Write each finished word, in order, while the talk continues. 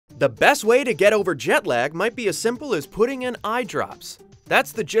The best way to get over jet lag might be as simple as putting in eye drops.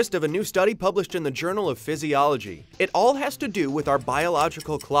 That's the gist of a new study published in the Journal of Physiology. It all has to do with our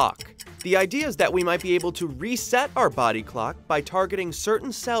biological clock. The idea is that we might be able to reset our body clock by targeting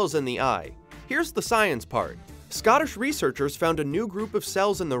certain cells in the eye. Here's the science part. Scottish researchers found a new group of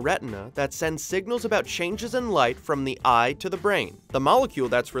cells in the retina that send signals about changes in light from the eye to the brain. The molecule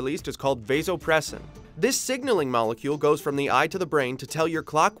that's released is called vasopressin. This signaling molecule goes from the eye to the brain to tell your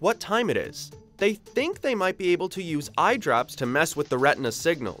clock what time it is. They think they might be able to use eye drops to mess with the retina's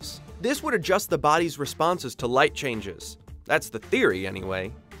signals. This would adjust the body's responses to light changes. That's the theory,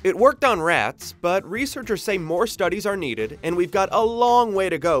 anyway. It worked on rats, but researchers say more studies are needed, and we've got a long way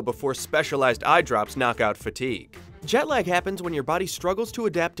to go before specialized eye drops knock out fatigue. Jet lag happens when your body struggles to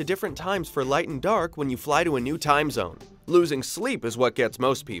adapt to different times for light and dark when you fly to a new time zone. Losing sleep is what gets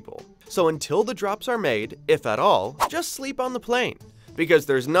most people. So until the drops are made, if at all, just sleep on the plane. Because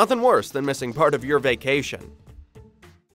there's nothing worse than missing part of your vacation.